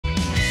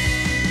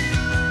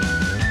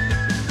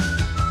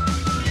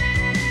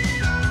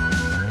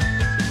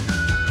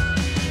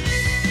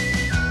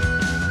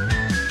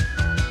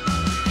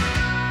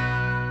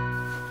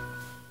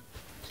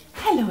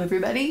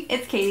everybody,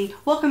 it's Katie.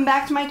 Welcome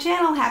back to my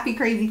channel, Happy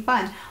Crazy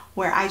Fun,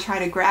 where I try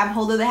to grab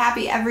hold of the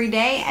happy every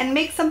day and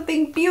make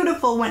something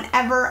beautiful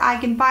whenever I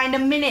can find a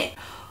minute.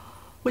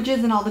 Which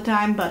isn't all the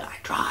time, but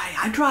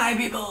I try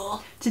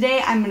people.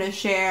 Today I'm going to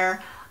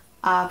share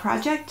a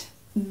project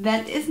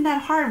that isn't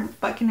that hard,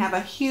 but can have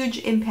a huge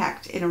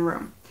impact in a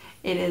room.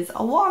 It is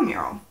a wall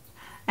mural.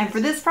 And for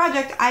this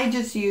project, I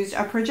just used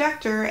a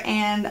projector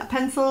and a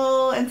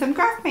pencil and some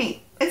craft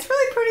paint. It's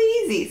really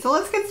pretty easy, so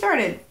let's get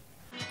started.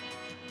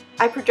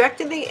 I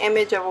projected the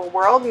image of a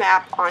world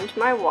map onto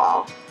my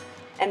wall,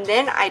 and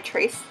then I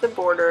traced the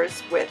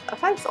borders with a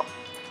pencil.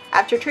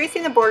 After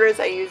tracing the borders,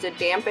 I used a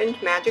dampened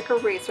magic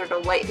eraser to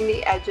lighten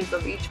the edges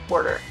of each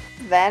border.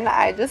 Then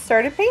I just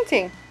started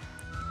painting.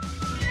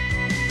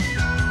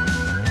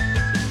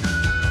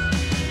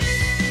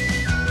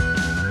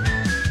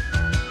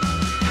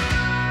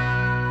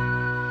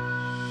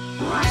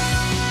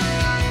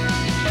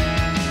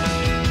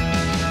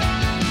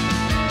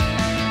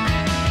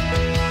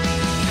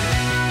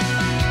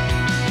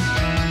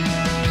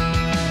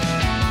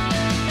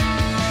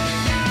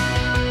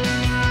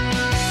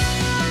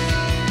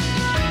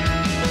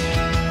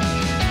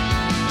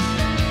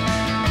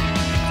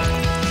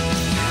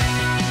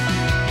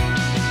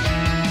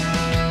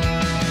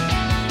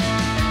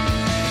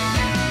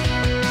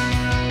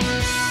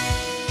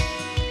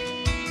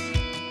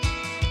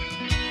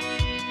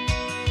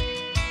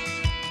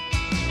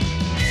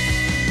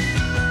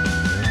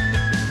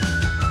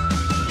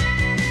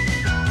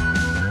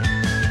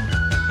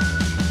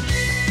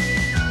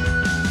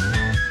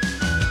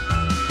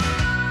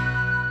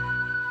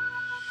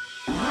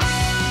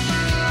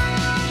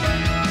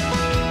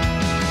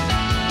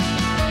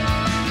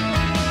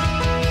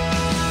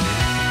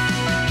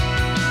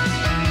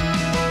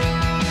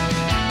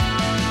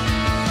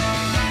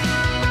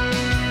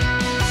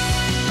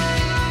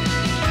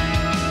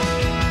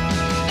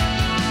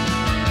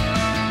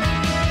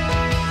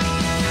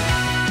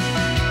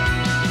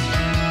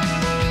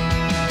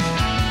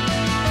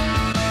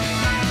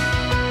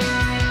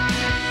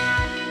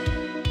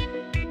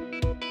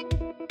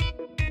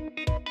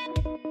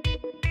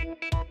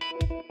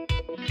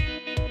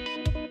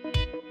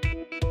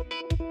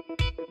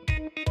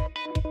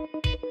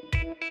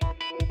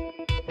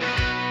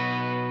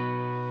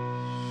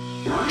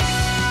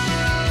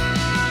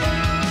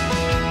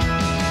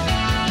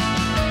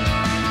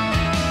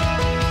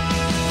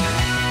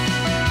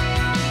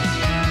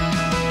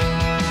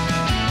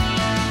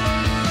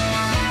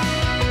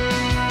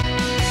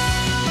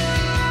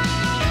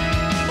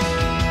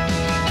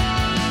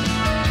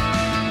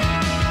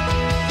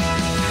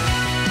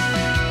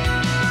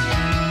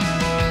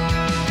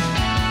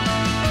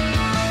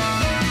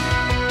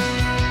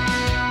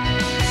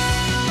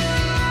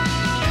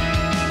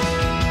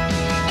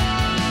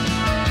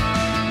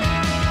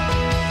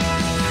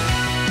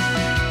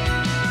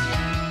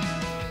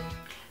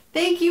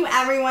 Thank you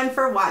everyone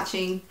for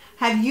watching.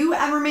 Have you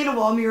ever made a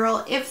wall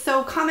mural? If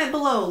so, comment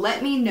below.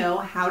 Let me know,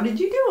 how did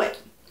you do it?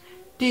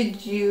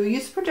 Did you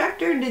use a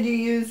projector? Did you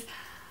use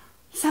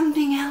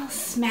something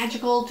else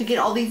magical to get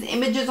all these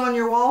images on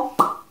your wall?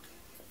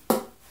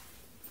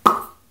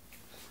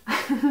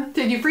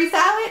 Did you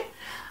freestyle it?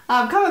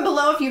 Comment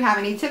below if you have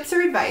any tips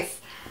or advice.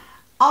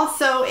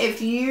 Also,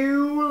 if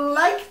you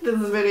like this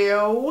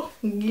video,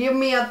 give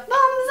me a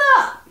thumbs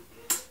up.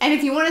 And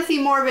if you want to see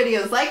more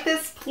videos like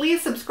this,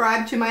 please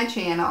subscribe to my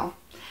channel.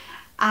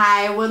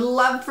 I would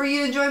love for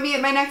you to join me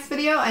at my next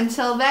video.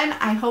 Until then,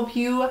 I hope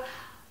you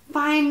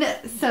find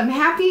some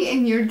happy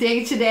in your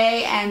day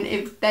today,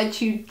 and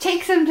that you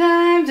take some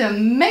time to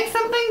make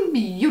something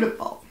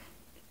beautiful.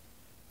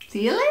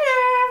 See you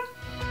later!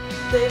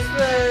 This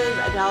was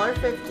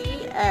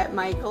 $1.50 at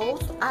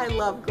Michael's. I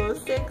love glow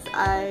sticks.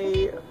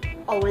 I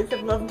always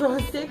have loved glow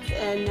sticks,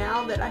 and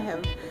now that I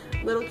have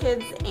little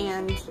kids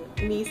and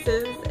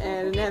nieces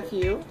and a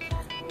nephew,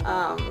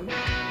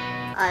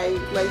 I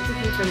like to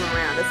keep them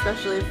around,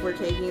 especially if we're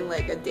taking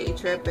like a day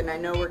trip and I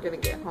know we're gonna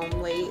get home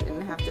late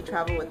and have to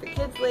travel with the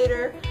kids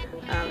later.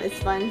 It's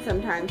fun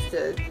sometimes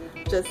to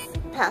just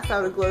pass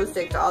out a glow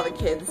stick to all the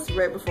kids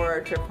right before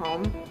our trip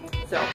home.